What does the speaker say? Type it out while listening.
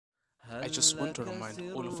I just want to remind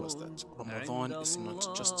all of us that Ramadan is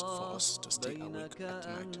not just for us to stay awake at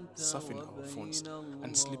night, surfing our phones,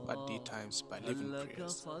 and sleep at daytimes by leaving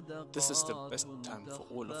prayers. This is the best time for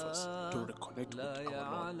all of us to reconnect with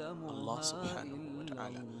our Lord, Allah subhanahu wa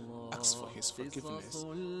ta'ala. Ask for His forgiveness.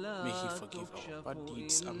 May He forgive our bad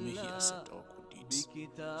deeds and may He accept our good deeds. You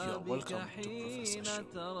are welcome to Professor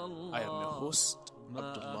Show. I am your host,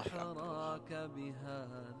 Abdullah Abdul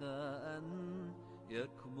Wahab.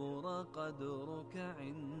 يكبر قدرك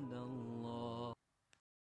عند الله.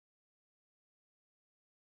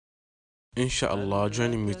 Inshallah,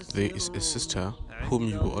 joining me today is a sister whom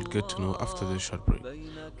you will all get to know after this short break.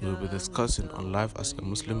 We will be discussing on life as a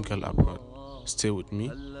Muslim girl abroad. Stay with me,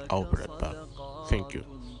 I'll be right back. Thank you.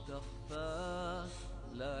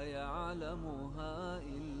 لا يعلمها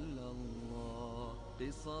إلا الله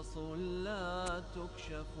قصص لا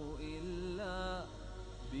تكشف إلا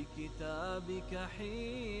بكتابك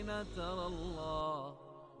حين ترى الله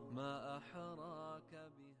ما أحراك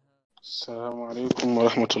بها. Assalamu alaikum wa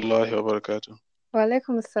rahmatullahi wa barakatuh. Wa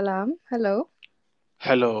alaikum assalam. Hello.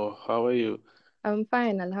 Hello, how are you? I'm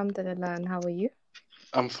fine, alhamdulillah. And how are you?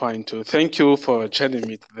 I'm fine too. Thank you for joining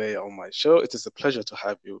me today on my show. It is a pleasure to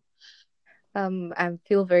have you. I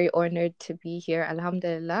feel very honored to be here,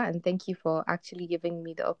 alhamdulillah, and thank you for actually giving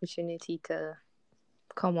me the opportunity to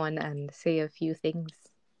come on and say a few things.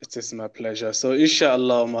 It is my pleasure. So,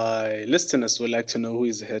 inshallah, my listeners would like to know who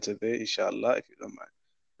is here today, inshallah, if you don't mind.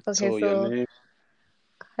 Okay, your name?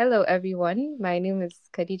 Hello everyone. My name is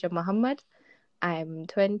Khadija Muhammad. I'm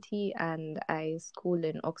 20 and I school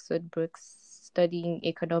in Oxford Brookes, studying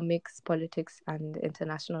economics, politics, and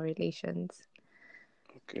international relations.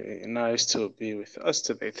 Okay, nice to be with us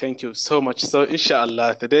today. Thank you so much. So,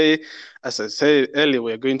 inshallah, today, as I said earlier,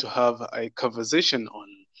 we're going to have a conversation on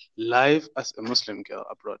life as a Muslim girl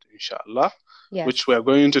abroad, inshallah, Yes. which we are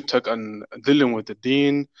going to talk on dealing with the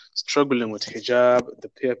deen, struggling with hijab, the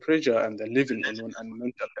peer pressure, and the living alone and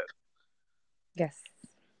mental health. Yes.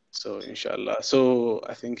 So, inshallah. So,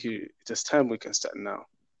 I think it is time we can start now.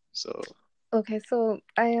 So, okay, so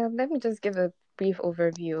let me just give a brief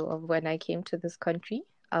overview of when I came to this country.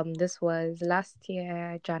 This was last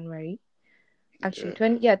year, January. Actually,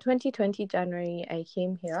 2020 January, I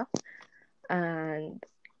came here. And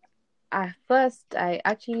at first, I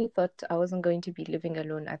actually thought I wasn't going to be living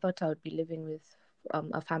alone. I thought I would be living with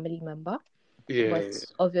a family member. But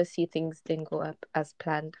obviously, things didn't go up as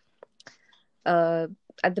planned.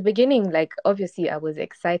 At the beginning, obviously, I was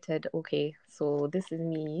excited. Okay, so this is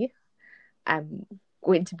me. I'm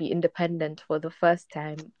going to be independent for the first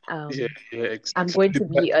time. exactly. I'm going to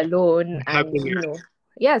be alone, and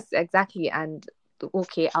yes, exactly. And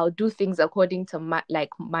okay, I'll do things according to my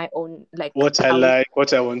own what I like,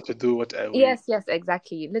 what I want to do, what I will. Yes,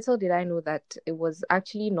 exactly. Little did I know that it was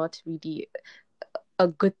actually not really a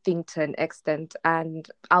good thing to an extent, and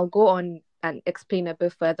I'll go on and explain a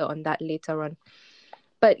bit further on that later on.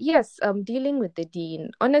 But yes, dealing with the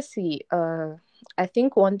deen, honestly, I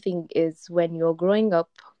think one thing is when you're growing up,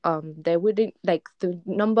 there wouldn't the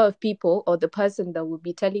number of people or the person that would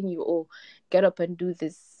be telling you, "Oh, get up and do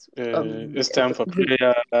this." It's time for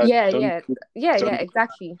prayer. Yeah,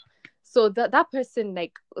 exactly. So that person,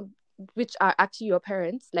 which are actually your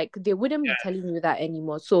parents, they wouldn't be telling you that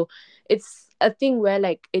anymore. So it's a thing where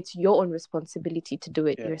it's your own responsibility to do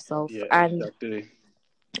it yourself. And exactly.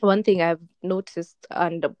 One thing I've noticed,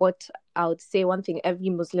 and what I would say one thing every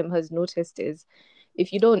Muslim has noticed, is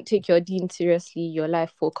if you don't take your deen seriously, your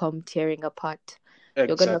life will come tearing apart. Exactly.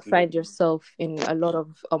 You're going to find yourself in a lot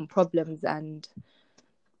of problems, and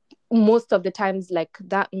most of the times,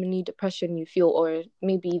 that mini depression you feel, or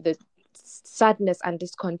maybe the sadness and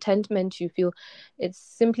discontentment you feel, it's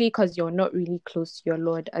simply because you're not really close to your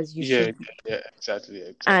Lord as you should be. Yeah,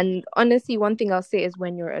 exactly. And honestly, one thing I'll say is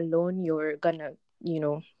when you're alone, you're gonna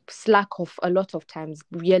slack off a lot of times,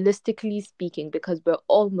 realistically speaking, because we're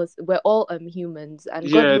all humans,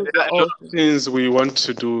 and God knows there are a lot of things we want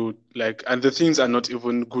to do, and the things are not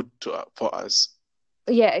even good for us.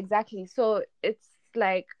 Yeah, exactly. So it's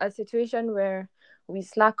like a situation where we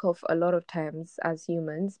slack off a lot of times as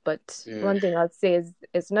humans, but one thing I'd say is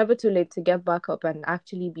it's never too late to get back up and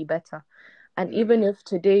actually be better. And even if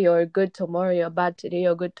today you're good, tomorrow you're bad, today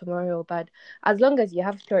you're good, tomorrow you're bad, as long as you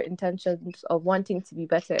have pure intentions of wanting to be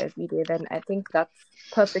better every day, then I think that's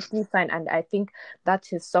perfectly fine. And I think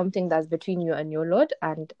that is something that's between you and your Lord.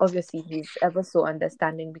 And obviously he's ever so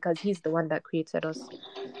understanding because he's the one that created us.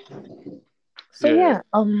 So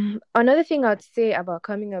another thing I'd say about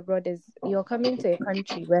coming abroad is you're coming to a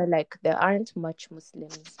country where there aren't much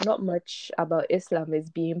Muslims. Not much about Islam is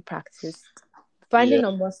being practiced finding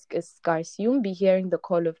a mosque is scarce. You won't be hearing the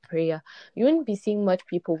call of prayer. You won't be seeing much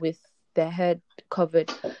people with their head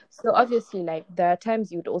covered. So obviously, like, there are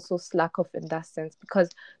times you'd also slack off in that sense, because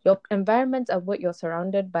your environment and what you're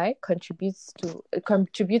surrounded by contributes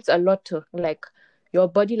a lot to, like, your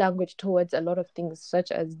body language towards a lot of things,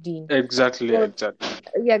 such as deen. Exactly.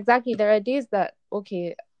 Yeah, exactly. There are days that,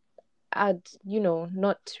 okay, I'd,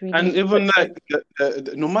 not really. And even like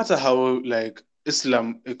no matter how like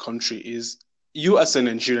Islam a country is, you as a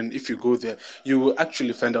Nigerian, if you go there, you will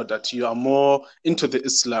actually find out that you are more into the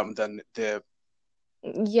Islam than the.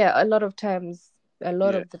 Yeah, a lot of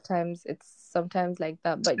the times it's sometimes like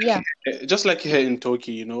that. But yeah, just like here in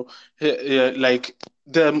Turkey, like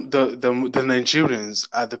the Nigerians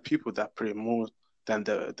are the people that pray more than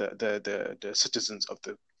the citizens of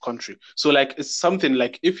the country. So like it's something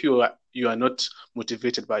like if you are not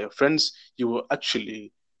motivated by your friends, you will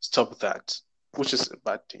actually stop that, which is a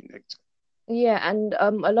bad thing. Yeah, and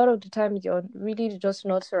a lot of the times you're really just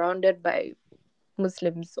not surrounded by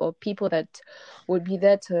Muslims or people that would be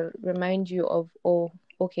there to remind you of, oh,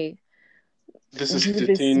 okay, this is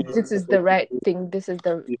the thing. This is the right thing. This is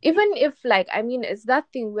the even if, like, I mean, it's that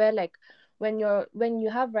thing where, like, when you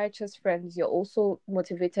have righteous friends, you're also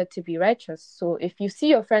motivated to be righteous. So if you see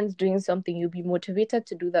your friends doing something, you'll be motivated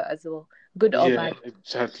to do that as well, good or bad.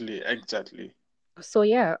 Exactly. So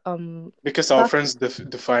yeah, because our friends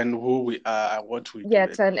define who we are and what we do. Yeah,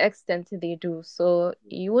 to an extent they do. So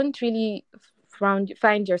you wouldn't really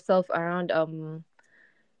find yourself around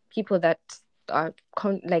people that are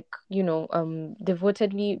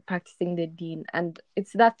devotedly practicing the deen, and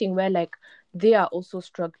it's that thing where, like, they are also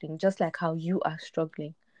struggling just like how you are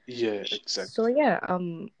struggling. Yeah, exactly. So yeah,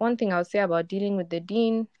 one thing I'll say about dealing with the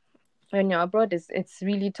deen when you're abroad is it's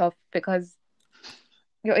really tough, because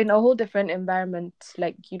you're in a whole different environment.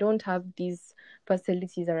 Like, you don't have these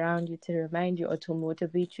facilities around you to remind you or to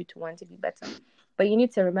motivate you to want to be better. But you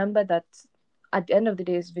need to remember that at the end of the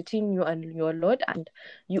day, it's between you and your Lord, and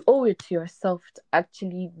you owe it to yourself to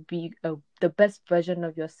actually be the best version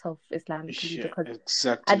of yourself Islamically. Yeah, because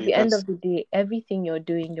exactly. at the end of the day, everything you're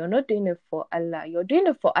doing, you're not doing it for Allah. You're doing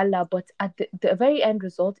it for Allah, but at the very end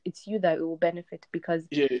result, it's you that it will benefit, because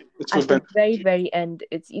at the very, very end,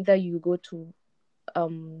 it's either you go to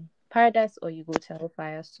paradise or you go to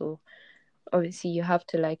hellfire. So obviously you have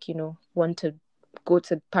to, like, want to go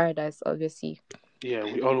to paradise, obviously. Yeah,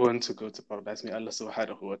 we all want to go to paradise. May Allah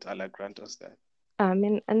subhanahu wa ta'ala grant us that.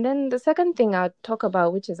 And then the second thing I'll talk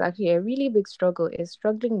about, which is actually a really big struggle, is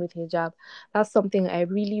struggling with hijab. That's something I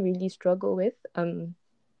really, really struggle with.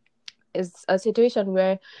 Is a situation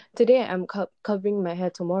where today I'm covering my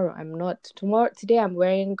hair, tomorrow I'm not. Today I'm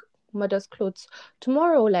wearing modest clothes,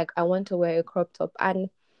 tomorrow, like, I want to wear a crop top. And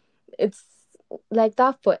it's like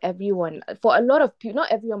that for everyone, for a lot of people, not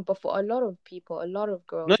everyone, but for a lot of people, a lot of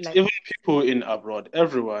girls, not like, even people in abroad,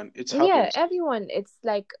 everyone. It's happens. Yeah, everyone. It's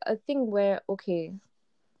like a thing where, okay,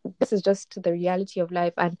 this is just the reality of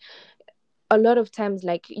life. And a lot of times,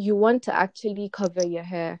 like, you want to actually cover your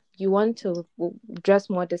hair, you want to dress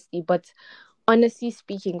modestly, but honestly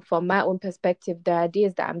speaking, from my own perspective, there are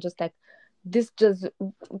days that I'm just like, this just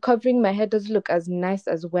covering my hair doesn't look as nice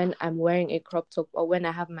as when I'm wearing a crop top or when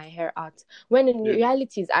I have my hair out, when in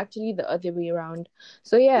reality it's actually the other way around.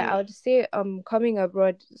 So I would say coming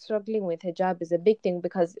abroad, struggling with hijab is a big thing,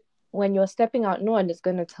 because when you're stepping out, no one is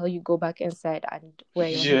going to tell you go back inside and wear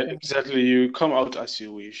your hair. Exactly. You come out as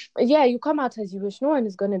you wish. Yeah, you come out as you wish. No one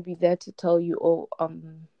is going to be there to tell you, oh,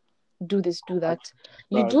 do this, do that.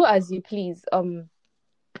 You do as you please.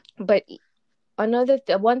 But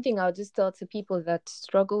one thing I'll just tell to people that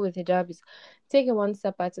struggle with hijab is take it one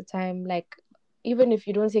step at a time. Like, even if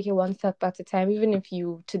you don't take it one step at a time, even if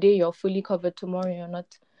today you're fully covered, tomorrow you're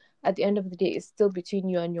not, at the end of the day, it's still between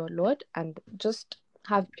you and your Lord. And just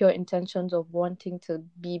have pure intentions of wanting to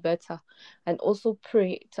be better, and also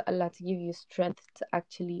pray to Allah to give you strength to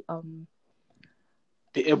actually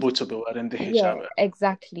be able to be wearing the hijab. Yeah,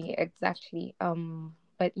 exactly.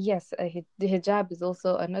 But yes, the hijab is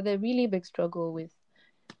also another really big struggle with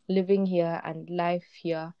living here and life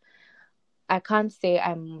here. I can't say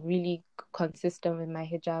I'm really consistent with my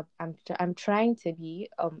hijab. I'm trying to be.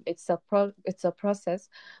 It's a process,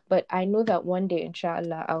 but I know that one day,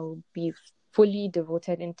 inshallah, I'll be fully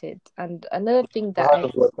devoted into it. And another thing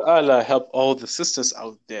that Allah help all the sisters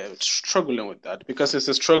out there struggling with that, because it's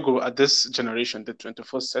a struggle at this generation, the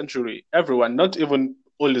 21st century. Everyone, not even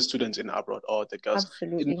all the students in abroad or the girls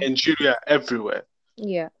in Nigeria, everywhere.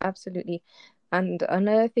 Yeah, absolutely. And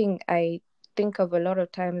another thing I think of a lot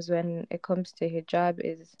of times when it comes to hijab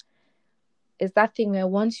is that thing where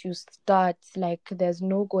once you start, like, there's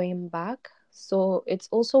no going back. So it's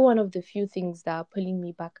also one of the few things that are pulling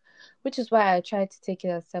me back, which is why I try to take it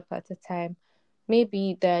a step at a time.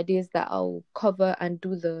 Maybe there are days that I'll cover and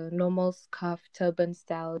do the normal scarf turban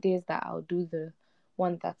style, days that I'll do the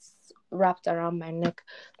one that's wrapped around my neck.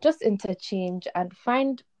 Just interchange and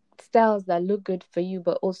find styles that look good for you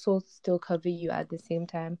but also still cover you at the same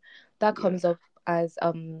time. That comes up as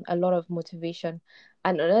a lot of motivation.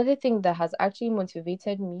 And another thing that has actually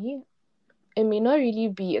motivated me, it may not really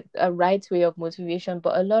be a right way of motivation,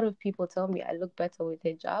 but a lot of people tell me I look better with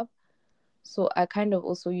hijab. So I kind of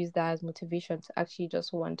also use that as motivation to actually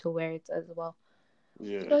just want to wear it as well.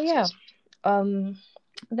 Yeah. So yeah.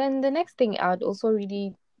 Then the next thing I'd also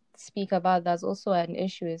really speak about that's also an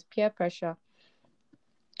issue is peer pressure.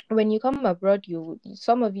 When you come abroad,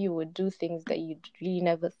 some of you would do things that you really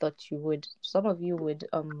never thought you would. Some of you would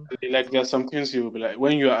Like there are some things you will be like,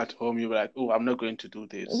 when you're at home, you'll be like, oh, I'm not going to do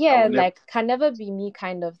this. yeah, like can never be me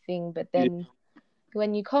kind of thing. But then Yeah.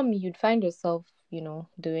 when you come, you'd find yourself,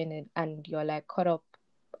 doing it, and you're like caught up.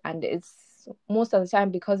 And it's most of the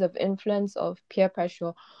time because of influence of peer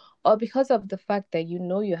pressure, or because of the fact that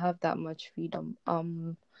you have that much freedom.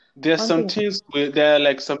 There's One some thing, things where there are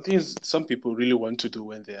like some things some people really want to do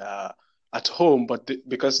when they are at home, but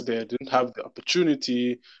because they didn't have the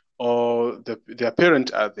opportunity or their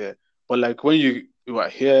parents are there. But like when you are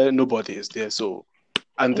here, nobody is there. So,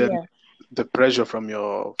 and then yeah, the pressure from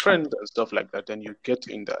your friends and stuff like that, then you get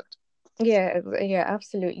in that. yeah,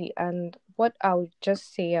 absolutely. And what I would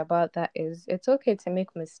just say about that is, it's okay to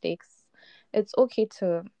make mistakes. It's okay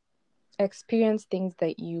to experience things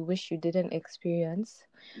that you wish you didn't experience.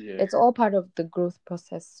 Yeah. It's all part of the growth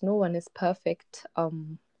process. No one is perfect.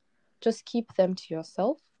 Just keep them to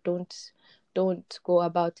yourself. Don't go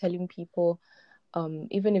about telling people,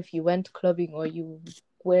 even if you went clubbing or you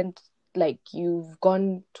went, like, you've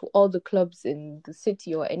gone to all the clubs in the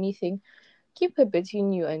city or anything, keep it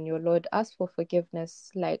between you and your Lord. Ask for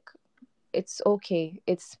forgiveness. Like, it's okay.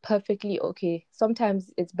 It's perfectly okay.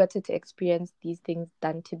 Sometimes it's better to experience these things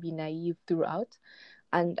than to be naive throughout.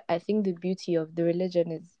 And I think the beauty of the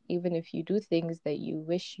religion is, even if you do things that you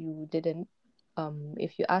wish you didn't,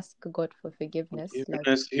 if you ask God for forgiveness, like,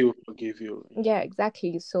 Forgiveness, he will forgive you. yeah,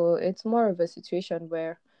 exactly. So it's more of a situation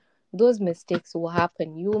where those mistakes will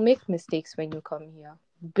happen. You will make mistakes when you come here,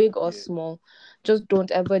 big or Yeah. small. Just don't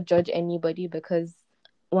ever judge anybody, because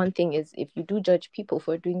one thing is, if you do judge people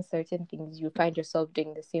for doing certain things, you find yourself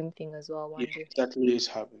doing the same thing as well one Yeah, day. that really is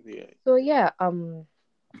happening. Yeah. So yeah,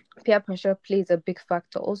 peer pressure plays a big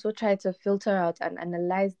factor. Also try to filter out and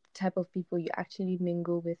analyze the type of people you actually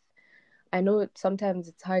mingle with. I know sometimes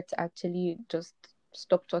it's hard to actually just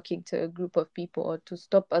stop talking to a group of people or to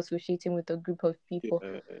stop associating with a group of people.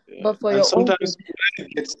 Yeah. But for And your own sometimes good, when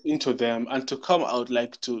it gets into them and to come out,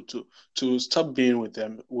 like to stop being with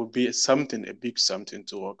them would be a big something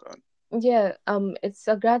to work on. yeah, it's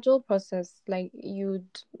a gradual process. Like, you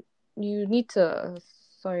need to,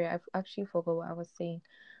 sorry, I've actually forgot what I was saying.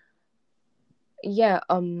 Yeah,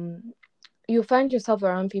 you find yourself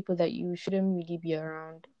around people that you shouldn't really be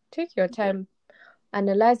around. Take your time,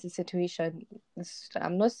 analyze the situation.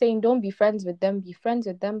 I'm not saying don't be friends with them, be friends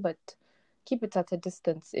with them, but keep it at a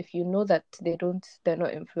distance if you know that they're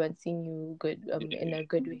not influencing you good, in a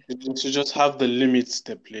good way. You should just have the limits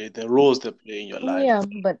they play, the roles they play in your life. Yeah,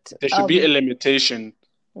 but There should be a limitation.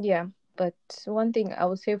 yeah, but one thing I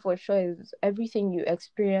would say for sure is, everything you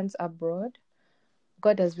experience abroad,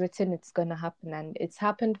 God has written it's gonna happen, and it's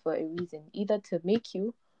happened for a reason, either to make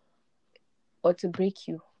you or to break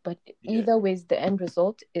you. But either ways, the end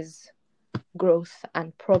result is growth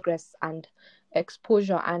and progress and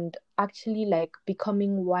exposure, and actually, like,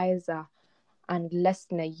 becoming wiser and less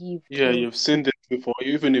naive Yeah, to, you've seen this before.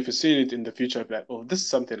 Even if you see it in the future, be like, oh, this is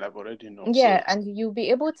something I've already known. yeah, So and you'll be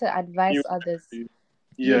able to advise you, others. You'll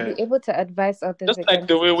yeah, be able to advise others just like against.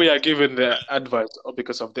 the way we are given the advice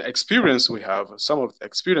because of the experience we have, some of the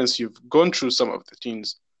experience you've gone through, some of the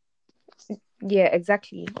things. Yeah,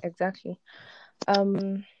 exactly.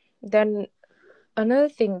 Then another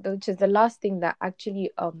thing, which is the last thing that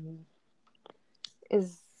actually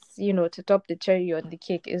is, to top the cherry on the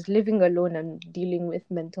cake, is living alone and dealing with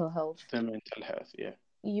mental health. The mental health, yeah.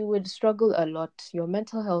 You would struggle a lot. Your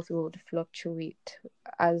mental health would fluctuate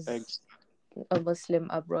as a Muslim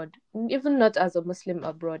abroad. Even not as a Muslim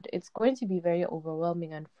abroad, it's going to be very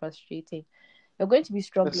overwhelming and frustrating. You're going to be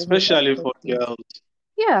struggling with a Especially lot of for things. girls.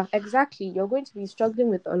 Yeah, exactly. You're going to be struggling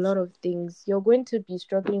with a lot of things. You're going to be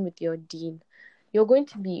struggling with your deen. You're going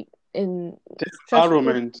to be in The stressful,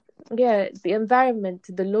 environment. yeah, the environment,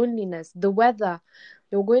 the loneliness, the weather.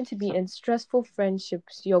 You're going to be in stressful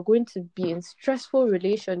friendships. You're going to be in stressful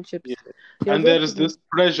relationships. Yeah. You're And going there is to be, this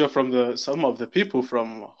pressure from some of the people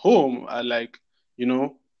from home are like,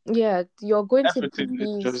 yeah, you're going to everything is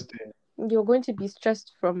be just there. you're going to be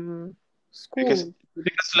stressed from Because, school.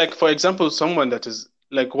 because like for example, someone that is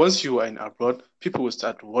like once you are in abroad, people will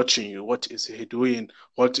start watching you. What is he doing?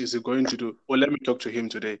 What is he going to do? Oh, let me talk to him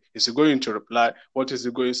today. Is he going to reply? What is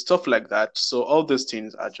he going? Stuff like that. So all these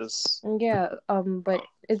things are just Yeah, but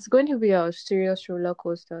it's going to be a serious roller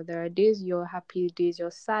coaster. There are days you're happy, days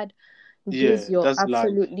you're sad, days yeah, you're that's life.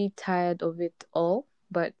 absolutely tired of it all.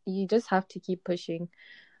 But you just have to keep pushing.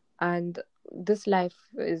 And this life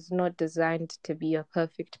is not designed to be a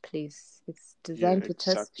perfect place. It's Yeah, designed to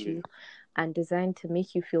test exactly. you and designed to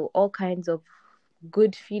make you feel all kinds of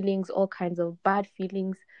good feelings, all kinds of bad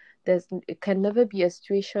feelings. It can never be a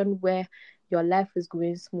situation where your life is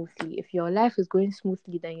going smoothly. If your life is going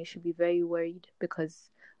smoothly, then you should be very worried because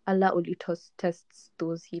Allah only tests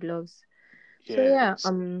those He loves. So Yeah,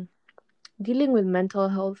 yeah, dealing with mental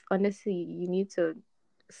health, honestly, you need to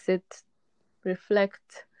sit,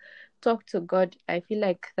 reflect, talk to God. I feel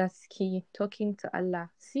like that's key. Talking to Allah,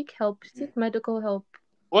 seek help, yeah. seek medical help.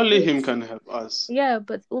 Only him Yes. can help us. Yeah,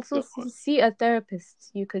 but also The whole- see a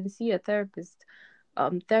therapist. You can see a therapist.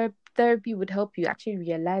 Therapy would help you actually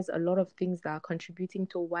realize a lot of things that are contributing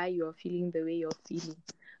to why you're feeling the way you're feeling.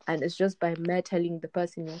 And it's just by mere telling the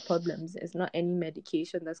person your problems. It's not any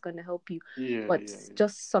medication that's going to help you, Yeah, but yeah.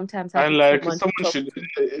 just sometimes And having like someone to someone talk should,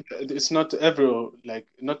 to. it's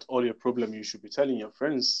not all your problem you should be telling your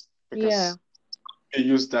friends Yeah, because they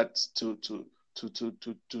use that to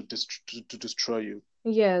destroy you.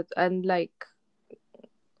 yeah, and like,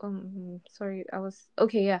 sorry,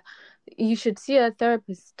 okay, yeah. You should see a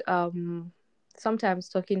therapist. Sometimes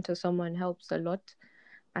talking to someone helps a lot,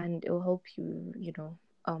 and it will help you,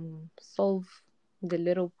 solve the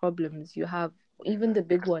little problems you have, even the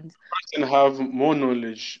big ones. Person have more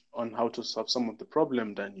knowledge on how to solve some of the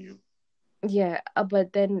problem than you. Yeah,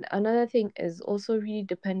 but then another thing is also really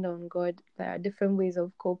depend on God. There are different ways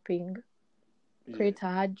of coping. Pray Yeah,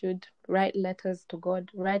 tahajjud, write letters to God,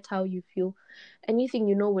 write how you feel. Anything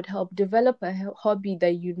you know would help. Develop a hobby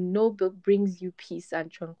that you know brings you peace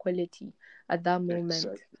and tranquility at that moment.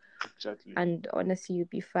 exactly. And honestly, you'll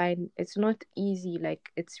be fine. It's not easy.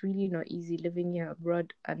 Like, it's really not easy living here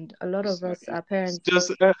abroad. And a lot It's of not us, easy. our It's parents,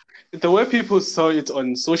 just the way people saw it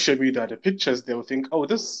on social media, the pictures, they will think, "Oh,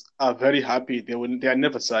 this are very happy. They are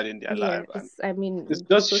never sad in their yeah, life," and I it's mean,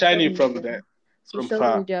 just shining from there from social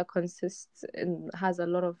far. media consists and has a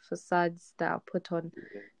lot of facades that are put on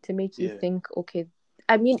Yeah, to make you yeah. think, okay,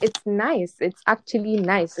 I mean, it's nice. It's actually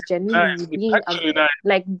nice. Nice. Genuinely It's being actually nice.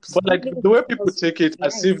 like But like scrolling the way videos people take it is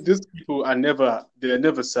as nice. if these people they're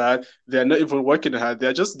never sad, they're not even working hard,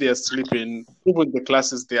 they're just there sleeping. Even the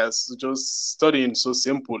classes they are just studying so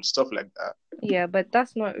simple, stuff like that. Yeah, but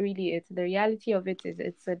that's not really it. The reality of it is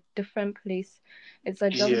it's a different place. It's a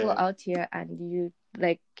jungle Yeah, out here, and you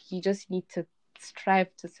just need to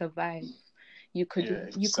strive to survive. You yeah,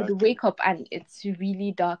 could exactly. wake up and it's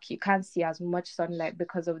really dark. You can't see as much sunlight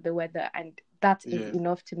because of the weather, and that is Yeah.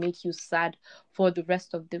 enough to make you sad for the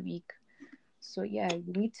rest of the week. So yeah,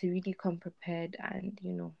 you need to really come prepared and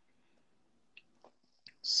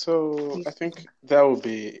So be I strong. think that will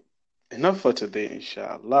be enough for today,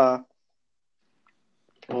 inshallah.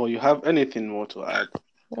 Or you have anything more to add?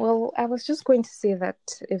 Well, I was just going to say that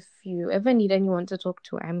if you ever need anyone to talk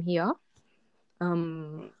to, I'm here.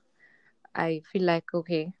 Um, I feel like,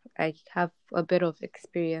 okay, I have a bit of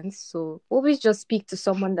experience. So always just speak to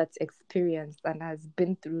someone that's experienced and has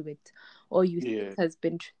been through it, or you think Yeah, has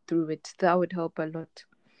been through it. That would help a lot.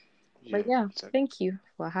 yeah, But yeah, exactly. thank you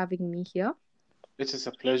for having me here. It is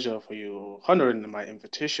a pleasure for you honoring my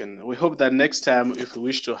invitation. We hope that next time, if we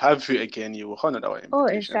wish to have you again, you will honor our Oh,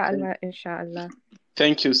 invitation. inshallah, inshallah.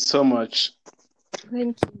 Thank you so much.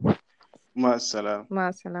 Thank you. Masalam.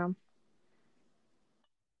 Ma salam.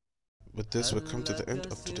 With this, we come to the end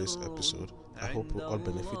of today's episode. I hope we all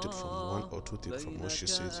benefited from one or two things from what she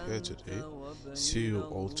says here today. See you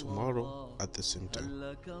all tomorrow at the same time.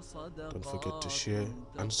 Don't forget to share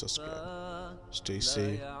and subscribe. Stay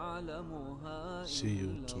safe. See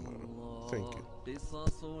you tomorrow. Thank you.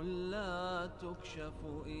 قصص لا تكشف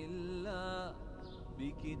إلا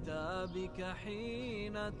بكتابك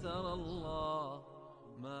حين ترى الله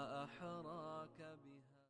ما أحرى